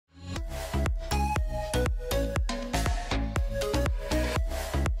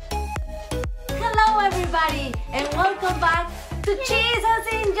everybody, and welcome back to Jesus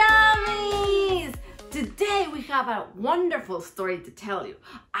and Jammies! Today we have a wonderful story to tell you.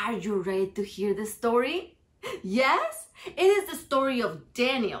 Are you ready to hear the story? Yes? It is the story of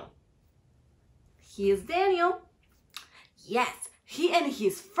Daniel. He is Daniel. Yes, he and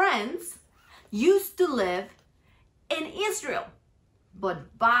his friends used to live in Israel.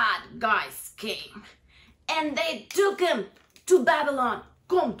 But bad guys came and they took him to Babylon.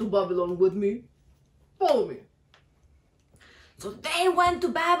 Come to Babylon with me. Follow me. So they went to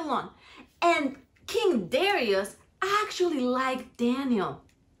Babylon, and King Darius actually liked Daniel.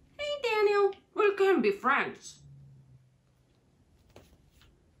 Hey Daniel, we can be friends.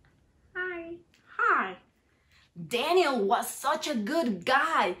 Hi. Hi. Daniel was such a good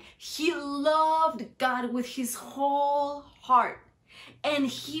guy. He loved God with his whole heart. And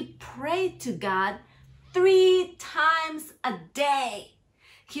he prayed to God 3 times a day.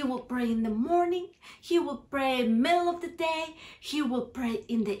 He will pray in the morning, he will pray middle of the day, he will pray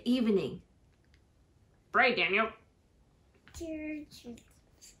in the evening. Pray, Daniel. Dear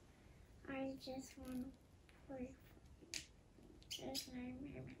Jesus, I just want to pray for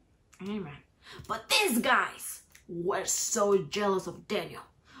you. Amen. But these guys were so jealous of Daniel.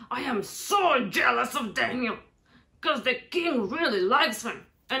 I am so jealous of Daniel because the king really likes him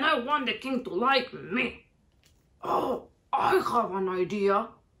and I want the king to like me. Oh, I have an idea.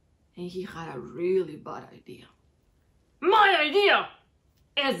 And he had a really bad idea. My idea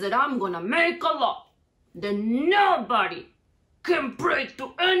is that I'm gonna make a law that nobody can pray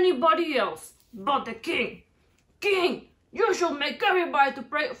to anybody else but the king. King, you should make everybody to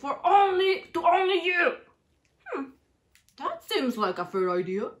pray to only you. That seems like a fair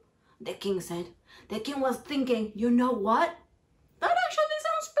idea, the king said. The king was thinking, you know what? That actually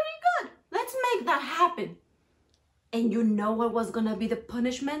sounds pretty good. Let's make that happen. And you know what was gonna be the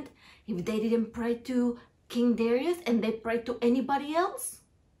punishment if they didn't pray to King Darius and they prayed to anybody else?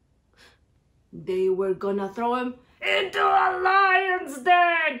 They were gonna throw him into a lion's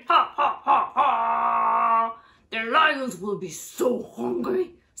den! Ha ha ha ha! The lions will be so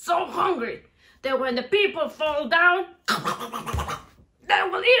hungry that when the people fall down, they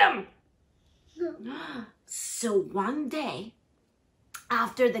will eat them! So one day,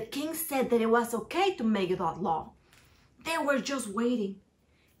 after the king said that it was okay to make that law, they were just waiting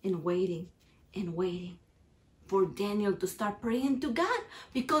and waiting and waiting for Daniel to start praying to God,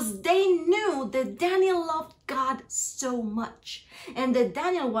 because they knew that Daniel loved God so much and that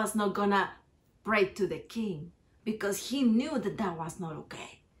Daniel was not gonna pray to the king because he knew that that was not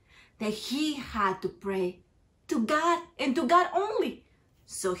okay, that he had to pray to God and to God only.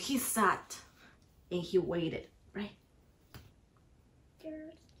 So he sat and he waited, right?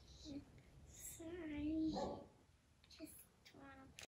 Dear